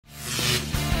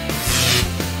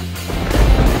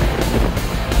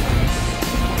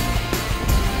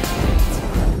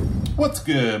What's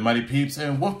good, Mighty Peeps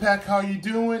and Wolfpack? How you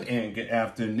doing? And good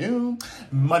afternoon.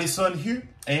 Mighty Sun here,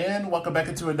 and welcome back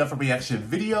into another reaction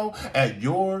video at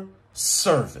your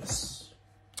service.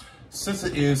 Since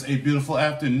it is a beautiful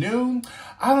afternoon,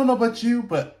 I don't know about you,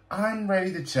 but I'm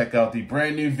ready to check out the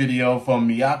brand new video from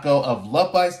Miyako of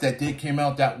LOVEBITES that came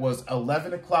out. That was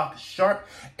 11 o'clock sharp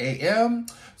a.m.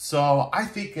 So I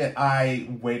think that I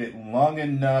waited long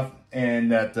enough,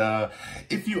 and that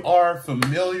if you are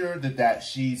familiar that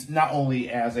she's not only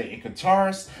as a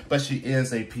guitarist, but she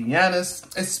is a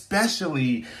pianist,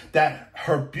 especially that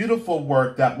her beautiful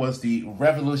work that was the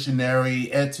Revolutionary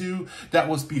Etude that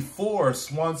was before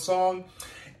Swan Song,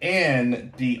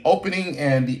 and the opening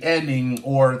and the ending,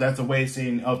 or that's a way of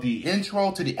saying, of the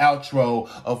intro to the outro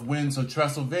of Winds of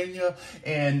Transylvania.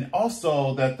 And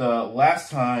also that the last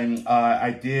time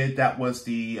I did, that was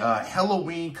the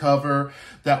Helloween cover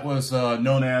that was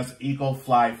known as Eagle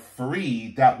Fly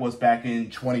Free. That was back in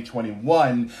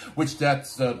 2021, which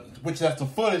that's the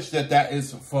footage that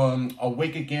is from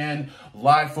Awake Again,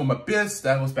 Live from Abyss.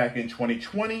 That was back in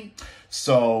 2020.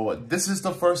 So this is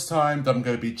the first time that I'm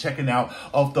going to be checking out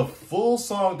of the full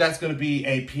song. That's going to be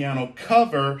a piano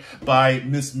cover by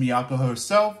Miss Miyako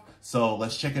herself. So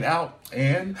let's check it out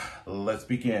and let's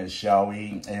begin, shall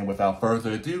we? And without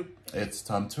further ado, it's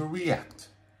time to react.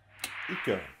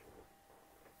 Go.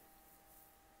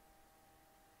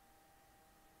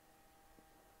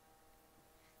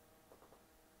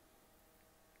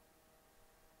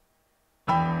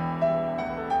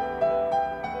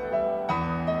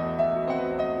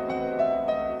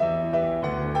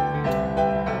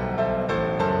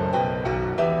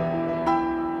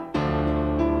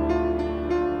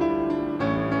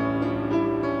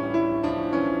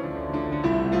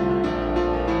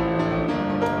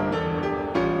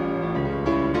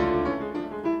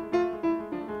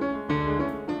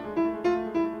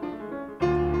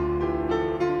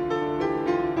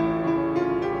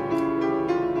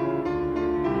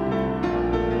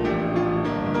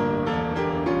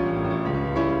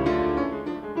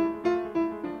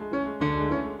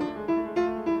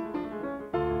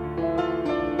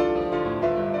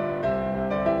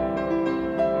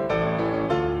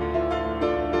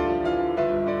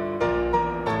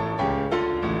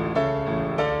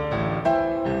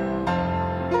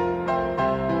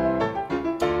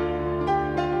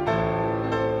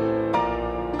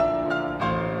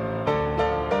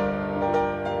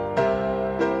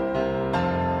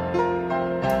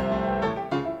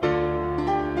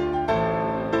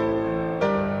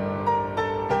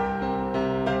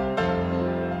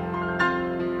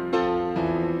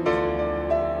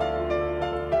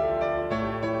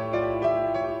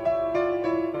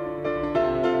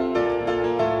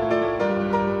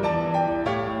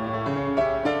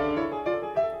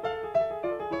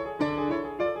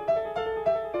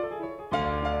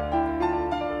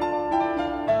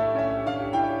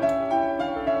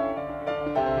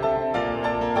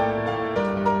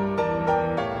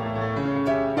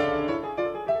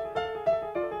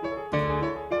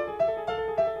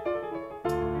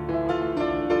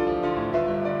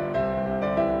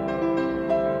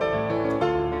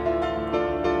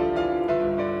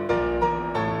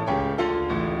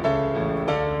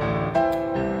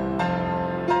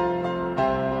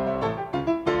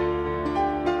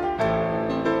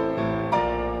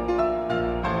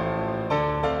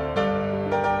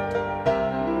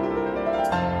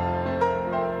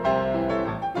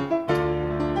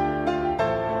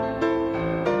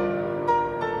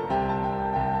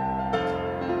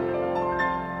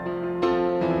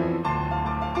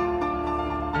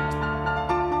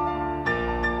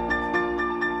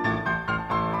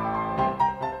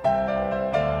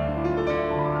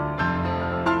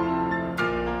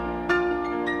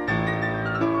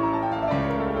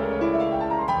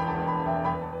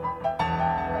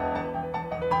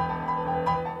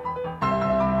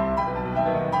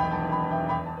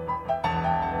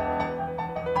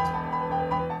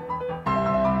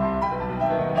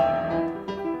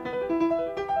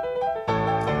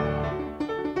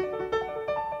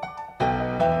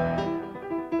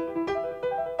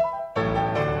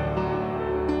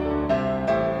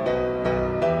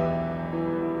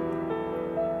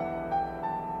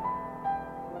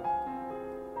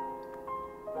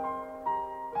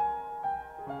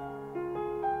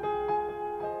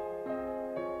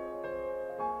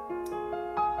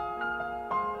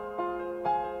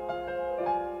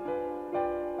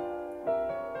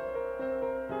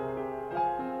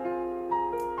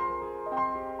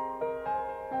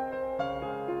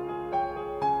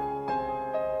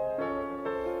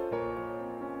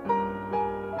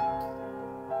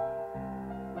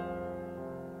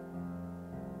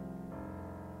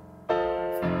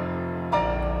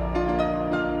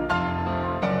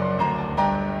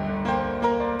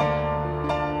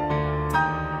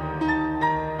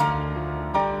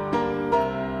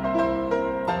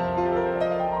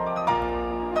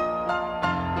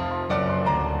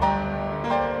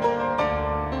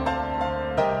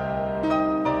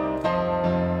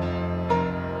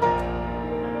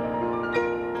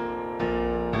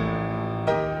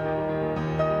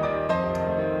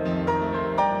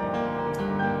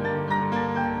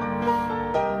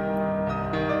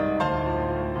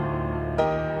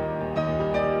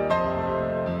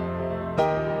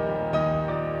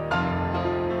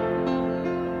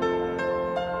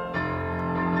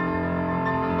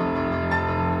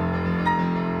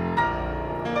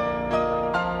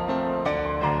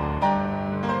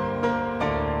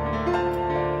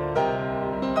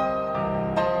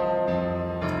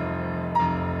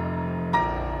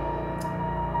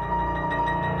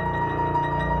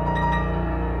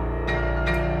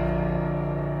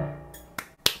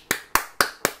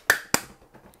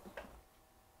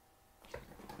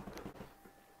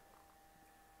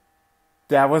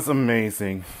 That was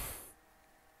amazing.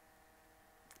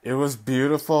 It was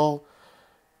beautiful.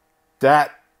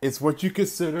 That is what you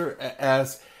consider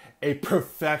as a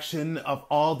perfection of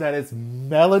all that is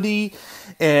melody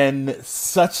and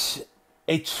such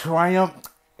a triumph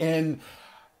and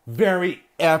very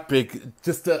epic.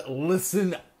 Just to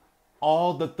listen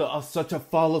all such a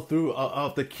follow through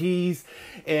of the keys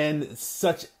and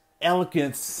such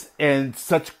elegance and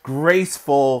such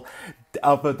graceful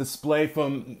of a display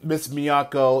from Miss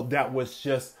Miyako that was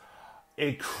just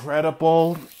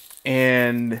incredible.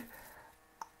 And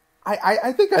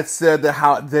I think I said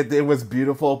that it was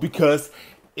beautiful because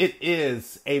it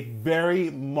is a very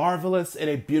marvelous and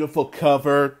a beautiful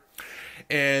cover.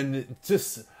 And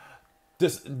just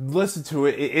listen to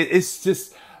it. It's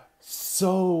just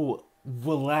so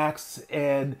relaxed,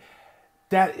 and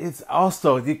that is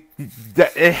also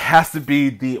that it has to be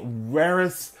the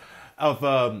rarest of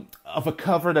a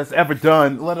cover that's ever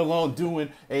done, let alone doing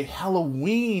a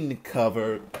Helloween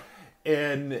cover.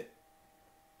 And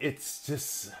it's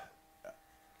just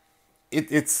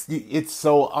it's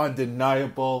so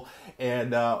undeniable.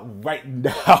 And right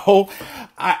now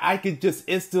I can just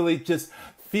instantly just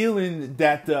feeling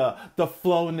that the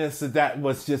flowness that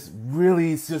was just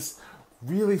really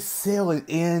sailing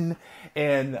in,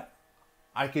 and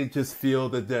I can just feel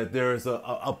that there's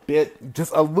a bit,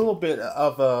 just a little bit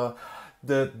of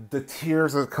the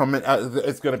tears are coming out.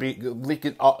 It's gonna be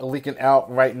leaking out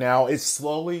right now. It's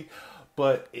slowly,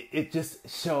 but it just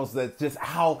shows that just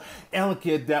how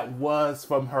elegant that was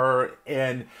from her,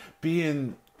 and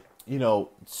being, you know,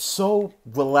 so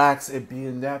relaxed and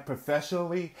being that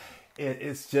professionally.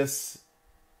 It's just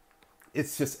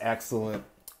excellent.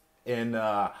 And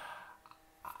I'm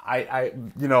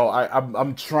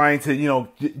trying to, you know,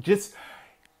 just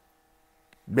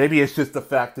maybe it's just the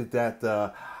fact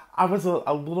that I was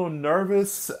a little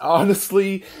nervous,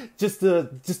 honestly, just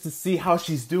to see how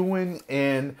she's doing.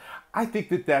 And I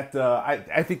think that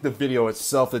I think the video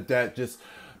itself that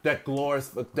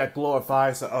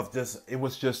glorifies of just, it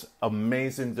was just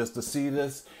amazing just to see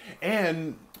this.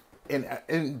 And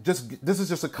just, this is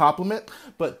just a compliment,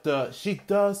 but she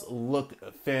does look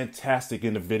fantastic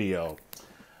in the video.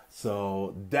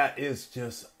 So that is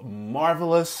just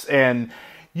marvelous. And,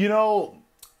 you know,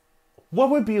 what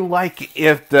would be like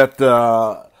if that,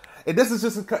 and this is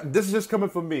just coming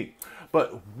from me,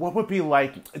 but what would be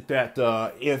like that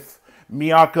if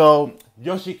Miyako,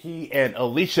 Yoshiki, and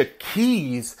Alicia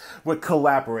Keys would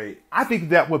collaborate? I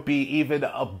think that would be even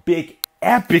a big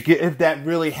epic if that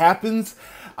really happens.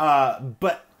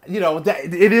 But you know, that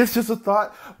it is just a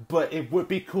thought, but it would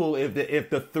be cool if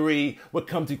the three would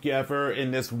come together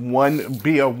in this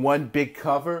one big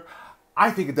cover.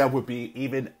 I think that would be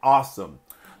even awesome.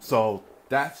 So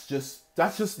that's just,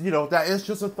 you know, that is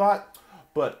just a thought,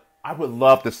 but I would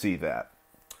love to see that.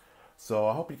 So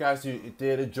I hope you guys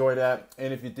did enjoy that.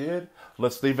 And if you did,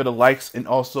 let's leave it a likes, and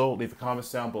also leave a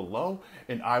comment down below.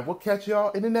 And I will catch y'all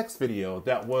in the next video.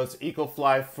 That was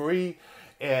EcoFly Free.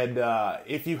 And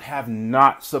if you have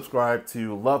not subscribed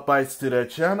to Love Bites to their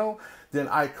channel, then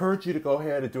I encourage you to go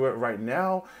ahead and do it right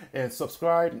now and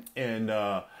subscribe, and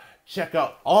check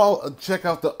out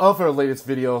the other latest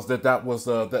videos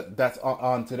that's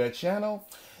on to their channel.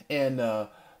 And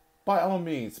by all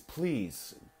means,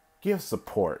 please give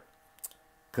support,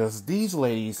 because these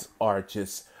ladies are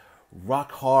just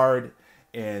rock hard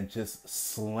and just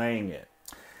slaying it.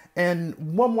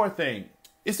 And one more thing.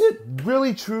 Is it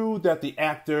really true that the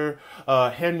actor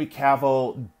Henry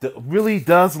Cavill really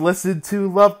does listen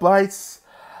to Love Bites,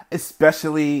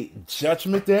 especially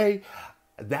Judgment Day?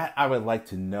 That I would like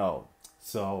to know.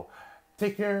 So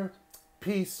take care,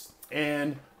 peace,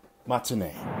 and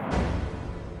matane.